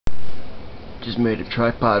Just made a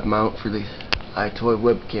tripod mount for the iToy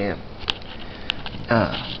webcam.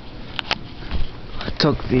 I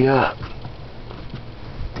took the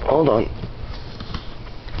hold on.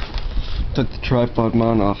 Took the tripod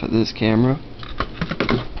mount off of this camera,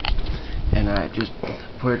 and I just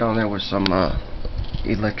put it on there with some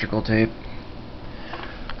electrical tape.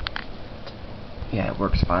 Yeah, it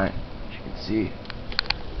works fine, as you can see.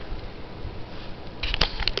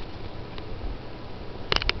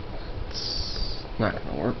 It's not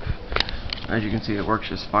gonna work. As you can see, it works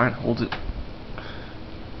just fine. Hold it.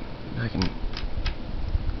 I can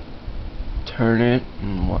turn it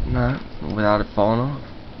and whatnot without it falling off.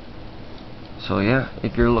 So yeah,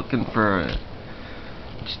 if you're looking for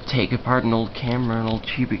just take apart an old camera, an old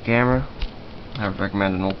cheapy camera, I would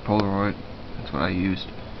recommend an old Polaroid. That's what I used.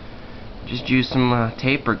 Just use some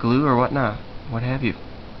tape or glue or whatnot, what have you.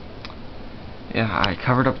 Yeah, I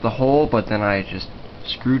covered up the hole, but then I just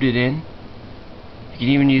screwed it in. You can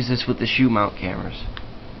even use this with the shoe mount cameras,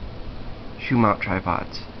 shoe mount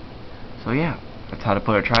tripods. So yeah, that's how to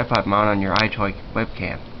put a tripod mount on your iToy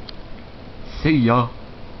webcam. See ya.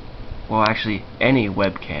 Well, actually, any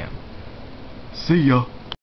webcam. See ya.